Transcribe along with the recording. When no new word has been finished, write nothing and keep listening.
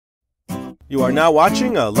You are now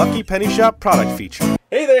watching a Lucky Penny Shop product feature.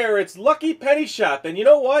 Hey there, it's Lucky Penny Shop, and you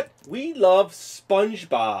know what? We love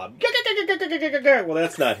SpongeBob. Well,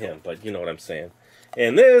 that's not him, but you know what I'm saying.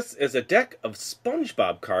 And this is a deck of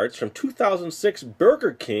SpongeBob cards from 2006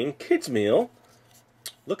 Burger King Kids Meal.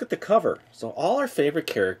 Look at the cover. So all our favorite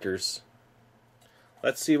characters.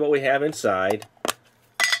 Let's see what we have inside.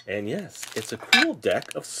 And yes, it's a cool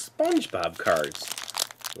deck of SpongeBob cards.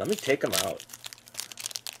 Let me take them out.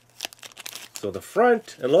 So the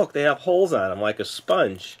front, and look, they have holes on them like a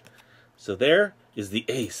sponge. So there is the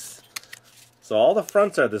ace. So all the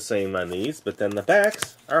fronts are the same on these, but then the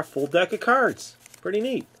backs are a full deck of cards. Pretty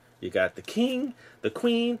neat. You got the king, the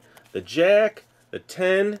queen, the jack, the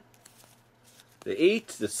 10, the 8,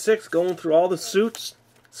 the 6, going through all the suits.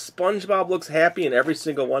 SpongeBob looks happy in every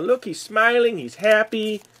single one. Look, he's smiling, he's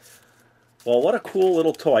happy. Well, what a cool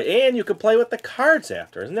little toy. And you can play with the cards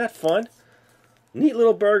after. Isn't that fun? Neat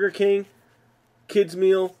little Burger King Kids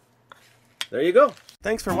Meal. There you go.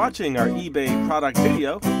 Thanks for watching our eBay product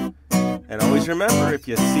video. And always remember, if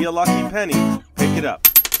you see a lucky penny, pick it up.